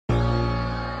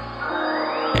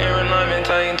been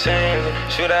taking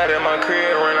chances. Shoot out at my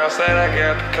crib, run outside, I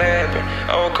got the clapping.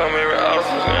 Overcome every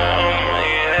obstacle, I'm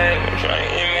making it happen. Trying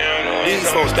to hit me on the way. These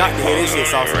folks got to hear this shit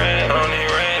saucy. And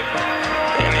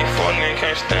they fuck nigga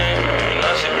can't stand me.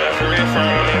 Now she back for real, from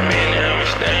that bitch, now I'm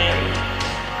standing.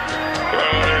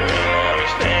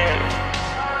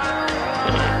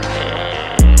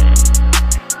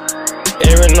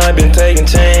 Every night been taking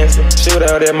chances. Shoot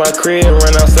out at my crib,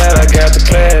 run outside, I got the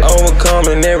class.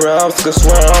 Overcoming every obstacle,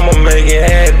 swear I'ma make it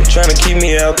happen. Tryna keep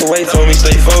me out the way, told me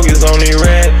stay focused on the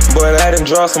rap. But I done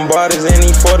draw some bodies and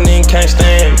these 40 niggas can't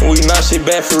stand. We knock shit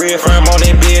back for real, firm on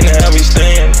that bed and how we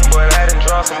stand. But I done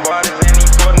draw some bodies and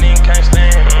these 40 niggas can't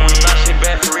stand. We knock shit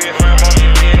back for real, firm on that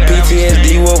bed and how we stand.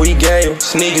 PTSD what we gave,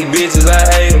 sneaky bitches I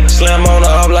hate them. Slam on the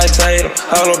up like Tatum.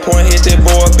 Hollow point hit that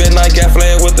boy up at night, got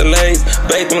flagged with the lace.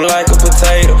 Baked them like a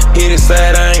potato. Hit his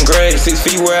side, I ain't great. 6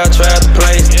 feet where I tried to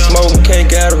place. Smoking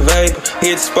cake out of vapor.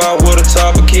 Hit the spot with a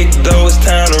topper, kick the door, it's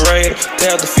time to raid 'em.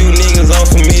 Tapped a few niggas on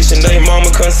some mission, they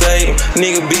mama couldn't save 'em.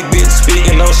 Nigga big bitch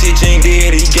speaking, no shit you ain't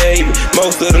did, he gave it.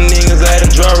 Most of the niggas I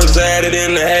done draw resided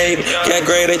in the haven. Got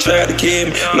great, they tried to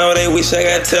kill me. No, they wish I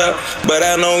got tough, but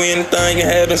I know anything can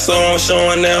happen, so I'm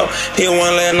showing out. Hit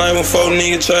one last night when 4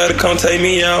 niggas tried to come take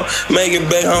me out. Make it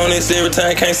back home this every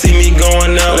time, can't see me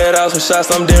going out. Let out some shots,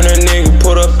 I'm down there, nigga.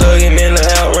 Put up thuggin' in the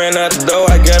house, ran out the door.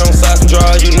 I got on socks and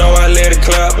drawers, you know I let it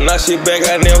clap. Now shit back,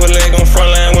 I never leg on front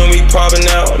line when we poppin'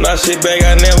 out. Now shit back,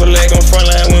 I never leg on front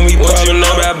line when we poppin' out. What you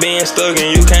know about being stuck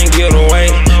and you can't get away?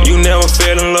 You never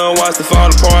fell in love, watch it fall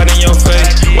apart in your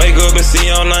face. Wake up and see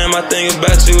your name, I think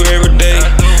about you every day.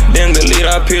 Then delete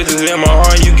our pictures in my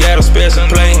heart, you got a special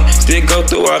place. Still go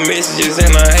through our messages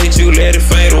and I hate you, let it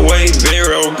fade away.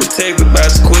 Very overprotected,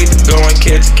 about to quit to go and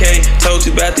catch a case. Told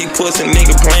you about these pussy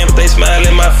niggas playing, but they smile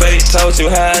in my face. Told you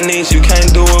how I need you,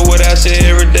 can't do it without you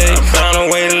every day. Found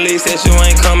a way to leave, that you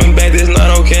ain't coming back, that's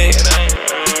not okay.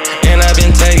 And I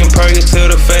been taking perks to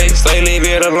the face. Say leave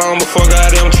it alone before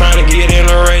God them tryna get in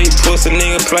a race. Pussy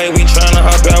nigga play, we tryna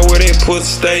hop out where they pussy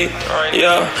stay.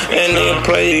 Yeah, and nigga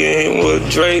play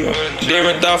with Drake.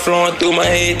 Different thought flowing through my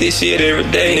head, this shit every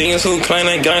day. Niggas who claim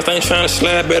they gangsta ain't tryna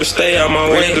slide, better stay out my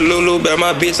way. The Lulu about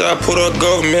my bitch, I put up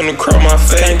government across my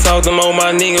face. Can't talk to more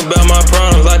my nigga about my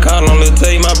problems, I call on the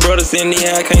tape. My brother send me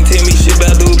out, can't tell me shit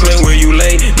about dude play where you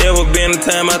lay. Never been the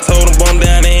time I told him bum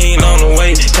down, they ain't on the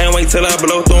way. Can't wait till I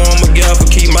blow through him again for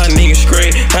keep my niggas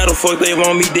straight. How the fuck they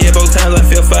want me dead? Both times I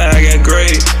feel fire, I got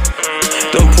grade.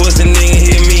 Them pussy niggas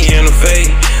hit me in the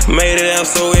face. Made it out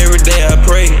so every day I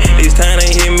pray. This time they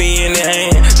hit me in the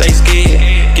hand, they scared.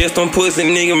 Guess them pussy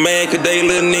niggas mad cause they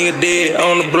little nigga dead.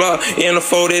 On the block, in the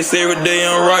 4, that's every day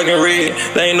I'm rockin' red.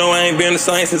 They know I ain't been the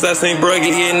same since I seen Burger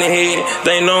hit in the head.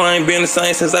 They know I ain't been the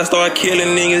same since I started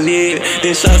killing niggas, yeah.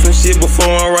 Then shot some shit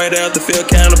before I'm right out to feel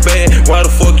kinda bad. Why the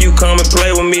fuck you come and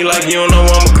play with me like you don't know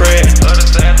I'm a crash? Other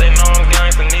side they know I'm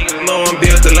gangsta, niggas know I'm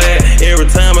built to last. Every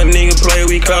time a nigga play,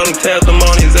 we call him, tap them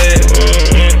on his ass.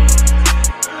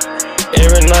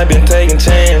 Every night been taking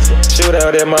chances. Shoot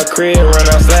out at my crib, run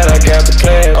outside, I got the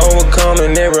class.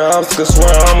 Overcoming every obstacle, swear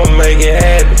I'ma make it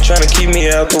happen. Tryna keep me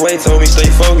out the way, told me stay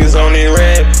focused on this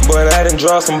rap. But I done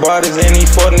draw some bodies and these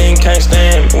 40 niggas can't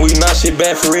stand. We knock shit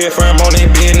back for real, firm on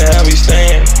that bed and how we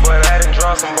stand. But I done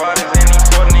draw some bodies and these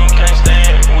 40 niggas can't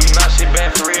stand. We knock shit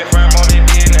back for real, firm on that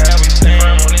bed and how we stand.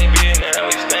 Firm on that bed and how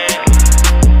we stand.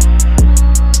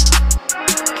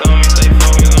 Told me stay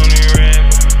focused on this rap.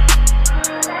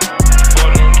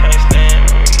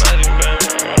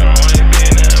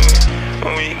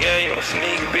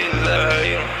 Sneaky bitches, I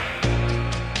hate 'em.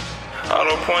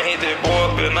 Hollow point hit that boy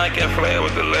up at night, got flagged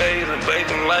with the laser.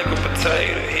 Baked him like a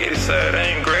potato. Hit his side,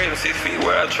 I ain't great. 6 feet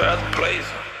where I tried to place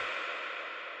him.